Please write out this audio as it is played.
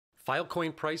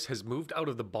Filecoin price has moved out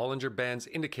of the Bollinger Band's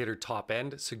indicator top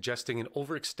end, suggesting an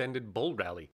overextended bull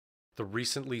rally. The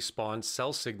recently spawned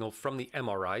sell signal from the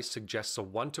MRI suggests a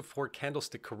 1 to 4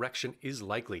 candlestick correction is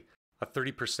likely. A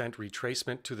 30%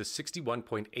 retracement to the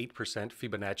 61.8%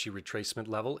 Fibonacci retracement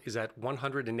level is at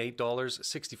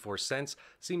 $108.64,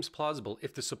 seems plausible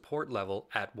if the support level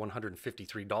at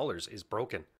 $153 is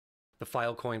broken. The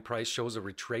Filecoin price shows a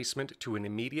retracement to an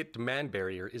immediate demand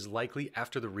barrier is likely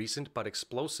after the recent but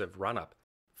explosive run-up.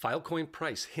 Filecoin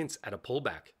price hints at a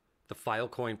pullback. The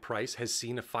Filecoin price has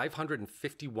seen a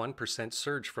 551%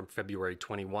 surge from February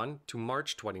 21 to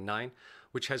March 29,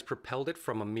 which has propelled it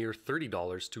from a mere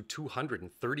 $30 to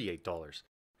 $238.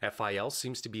 FIL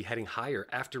seems to be heading higher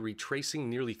after retracing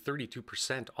nearly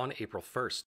 32% on April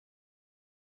 1st.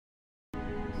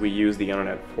 We use the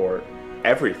internet for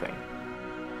everything.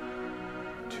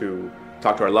 To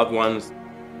talk to our loved ones,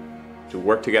 to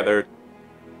work together,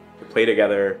 to play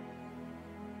together.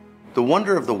 The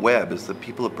wonder of the web is that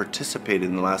people have participated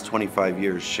in the last 25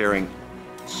 years sharing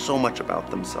so much about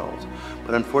themselves.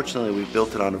 But unfortunately, we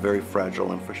built it on a very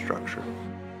fragile infrastructure.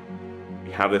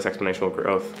 We have this exponential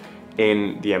growth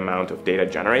in the amount of data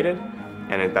generated,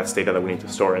 and that's data that we need to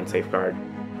store and safeguard.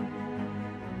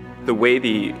 The way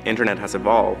the internet has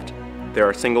evolved, there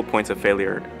are single points of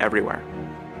failure everywhere.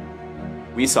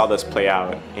 We saw this play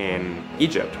out in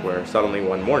Egypt, where suddenly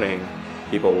one morning,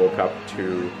 people woke up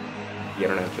to the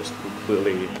internet just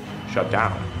completely shut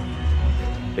down.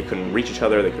 They couldn't reach each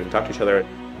other, they couldn't talk to each other.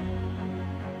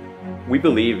 We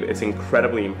believe it's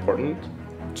incredibly important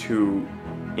to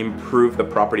improve the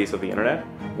properties of the internet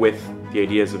with the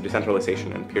ideas of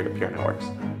decentralization and peer-to-peer networks.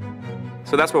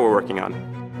 So that's what we're working on.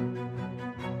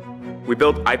 We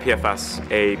built IPFS,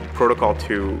 a protocol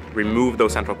to remove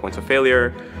those central points of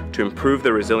failure, to improve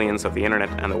the resilience of the internet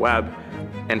and the web,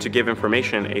 and to give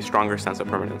information a stronger sense of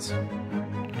permanence.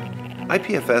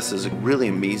 IPFS is a really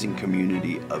amazing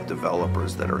community of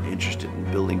developers that are interested in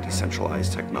building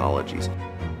decentralized technologies.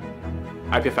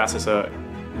 IPFS is a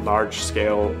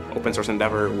large-scale open source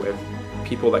endeavor with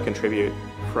people that contribute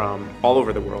from all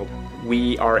over the world.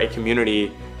 We are a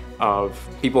community of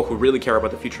people who really care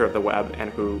about the future of the web and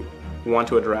who want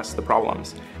to address the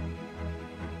problems.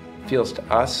 It feels to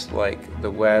us like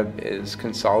the web is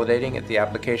consolidating at the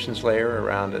applications layer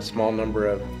around a small number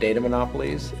of data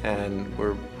monopolies, and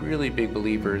we're really big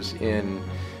believers in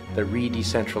the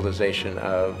re-decentralization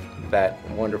of that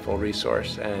wonderful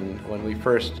resource. And when we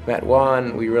first met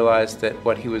Juan, we realized that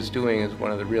what he was doing is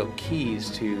one of the real keys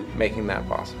to making that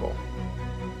possible.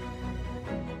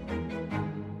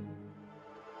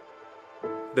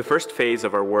 The first phase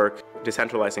of our work,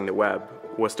 decentralizing the web,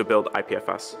 was to build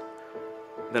IPFS.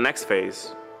 The next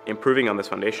phase, improving on this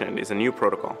foundation, is a new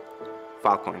protocol,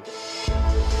 Filecoin.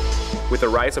 With the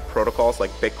rise of protocols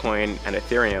like Bitcoin and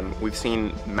Ethereum, we've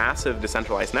seen massive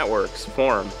decentralized networks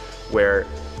form where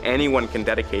anyone can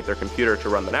dedicate their computer to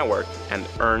run the network and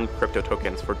earn crypto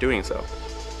tokens for doing so.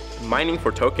 Mining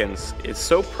for tokens is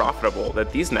so profitable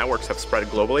that these networks have spread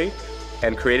globally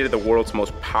and created the world's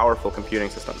most powerful computing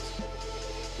systems.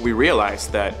 We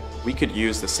realized that we could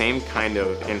use the same kind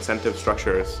of incentive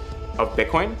structures of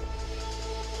Bitcoin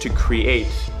to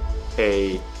create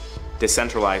a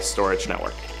decentralized storage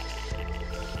network.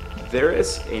 There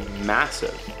is a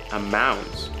massive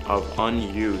amount of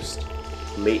unused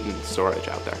latent storage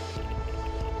out there.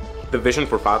 The vision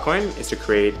for Filecoin is to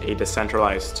create a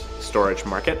decentralized storage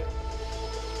market,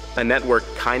 a network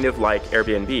kind of like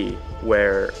Airbnb,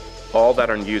 where all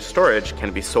that unused storage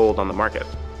can be sold on the market.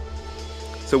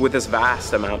 So with this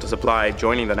vast amount of supply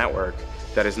joining the network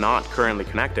that is not currently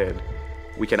connected,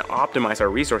 we can optimize our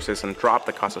resources and drop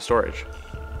the cost of storage.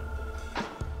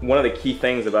 One of the key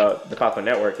things about the Filecoin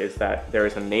network is that there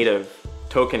is a native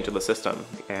token to the system,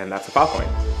 and that's a Filecoin.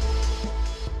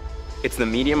 It's the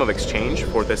medium of exchange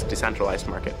for this decentralized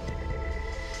market.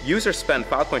 Users spend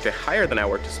Filecoin to hire the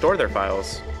network to store their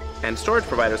files, and storage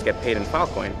providers get paid in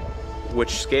Filecoin,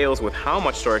 which scales with how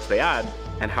much storage they add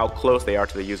and how close they are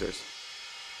to the users.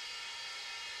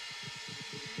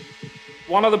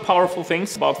 One of the powerful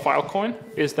things about Filecoin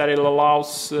is that it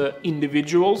allows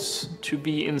individuals to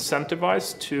be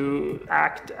incentivized to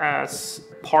act as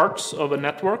parts of a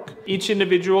network. Each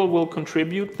individual will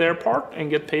contribute their part and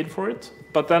get paid for it,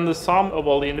 but then the sum of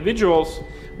all the individuals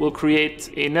will create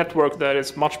a network that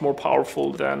is much more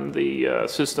powerful than the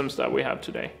systems that we have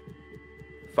today.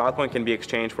 Filecoin can be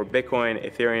exchanged for Bitcoin,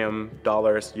 Ethereum,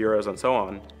 dollars, euros, and so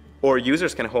on, or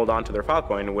users can hold on to their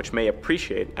Filecoin, which may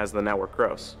appreciate as the network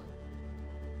grows.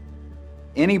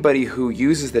 Anybody who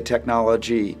uses the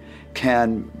technology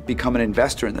can become an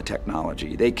investor in the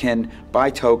technology. They can buy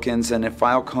tokens, and if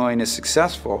Filecoin is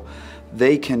successful,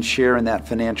 they can share in that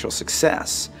financial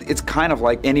success. It's kind of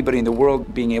like anybody in the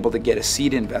world being able to get a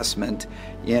seed investment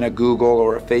in a Google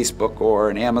or a Facebook or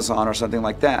an Amazon or something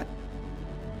like that.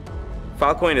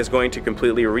 Filecoin is going to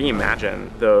completely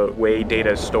reimagine the way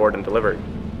data is stored and delivered,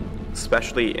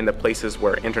 especially in the places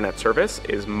where internet service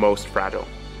is most fragile.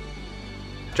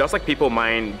 Just like people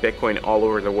mine Bitcoin all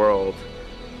over the world,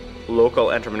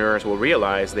 local entrepreneurs will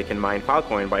realize they can mine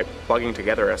Filecoin by plugging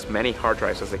together as many hard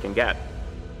drives as they can get.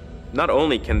 Not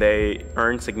only can they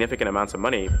earn significant amounts of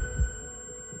money,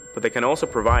 but they can also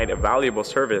provide a valuable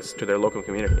service to their local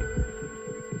community.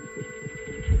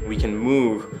 We can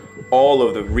move all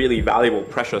of the really valuable,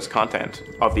 precious content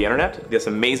of the internet, this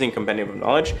amazing compendium of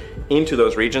knowledge, into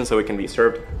those regions so it can be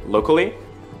served locally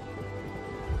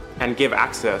and give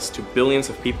access to billions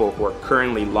of people who are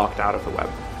currently locked out of the web.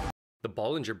 The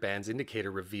Bollinger Band's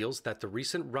indicator reveals that the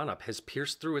recent run-up has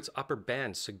pierced through its upper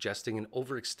band, suggesting an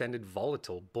overextended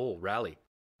volatile bull rally.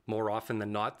 More often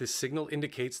than not, this signal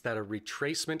indicates that a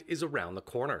retracement is around the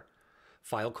corner.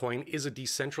 Filecoin is a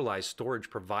decentralized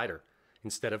storage provider.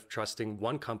 Instead of trusting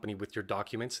one company with your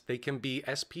documents, they can be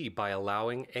SP by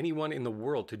allowing anyone in the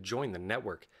world to join the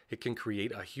network. It can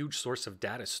create a huge source of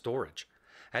data storage.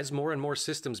 As more and more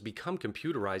systems become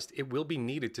computerized, it will be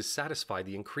needed to satisfy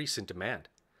the increase in demand.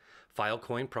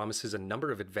 Filecoin promises a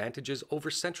number of advantages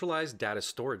over centralized data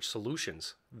storage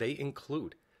solutions. They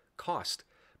include cost.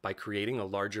 By creating a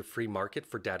larger free market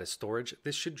for data storage,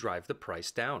 this should drive the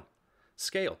price down.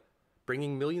 Scale.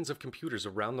 Bringing millions of computers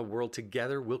around the world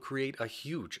together will create a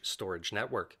huge storage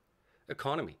network.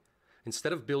 Economy.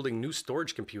 Instead of building new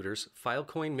storage computers,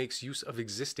 Filecoin makes use of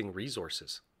existing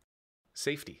resources.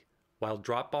 Safety. While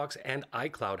Dropbox and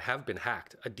iCloud have been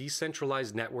hacked, a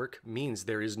decentralized network means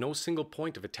there is no single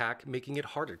point of attack, making it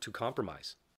harder to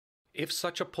compromise. If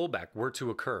such a pullback were to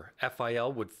occur,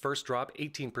 FIL would first drop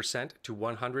 18% to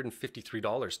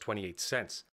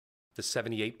 $153.28. The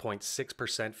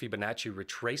 78.6% Fibonacci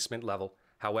retracement level.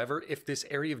 However, if this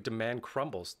area of demand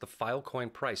crumbles, the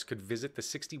Filecoin price could visit the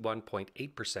 61.8%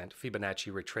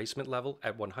 Fibonacci retracement level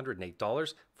at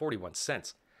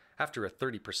 $108.41 after a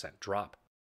 30% drop.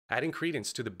 Adding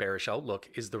credence to the bearish outlook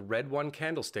is the red one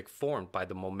candlestick formed by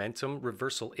the momentum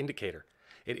reversal indicator.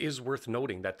 It is worth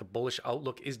noting that the bullish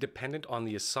outlook is dependent on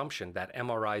the assumption that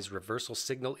MRI's reversal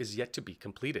signal is yet to be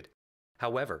completed.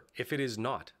 However, if it is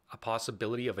not, a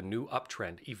possibility of a new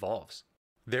uptrend evolves.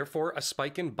 Therefore, a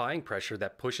spike in buying pressure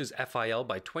that pushes FIL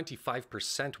by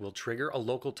 25% will trigger a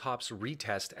local tops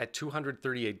retest at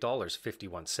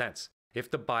 $238.51. If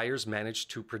the buyers manage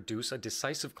to produce a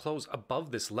decisive close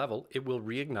above this level, it will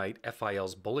reignite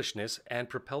FIL's bullishness and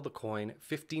propel the coin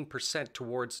 15%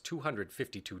 towards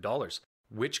 $252,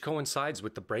 which coincides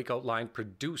with the breakout line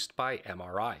produced by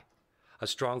MRI. A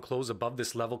strong close above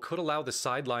this level could allow the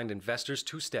sidelined investors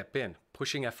to step in,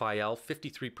 pushing FIL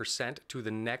 53% to the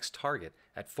next target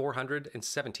at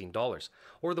 $417,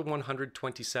 or the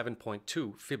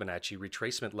 127.2 Fibonacci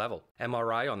retracement level,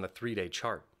 MRI on the 3-day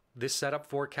chart. This setup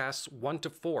forecasts 1 to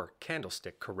 4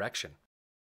 candlestick correction.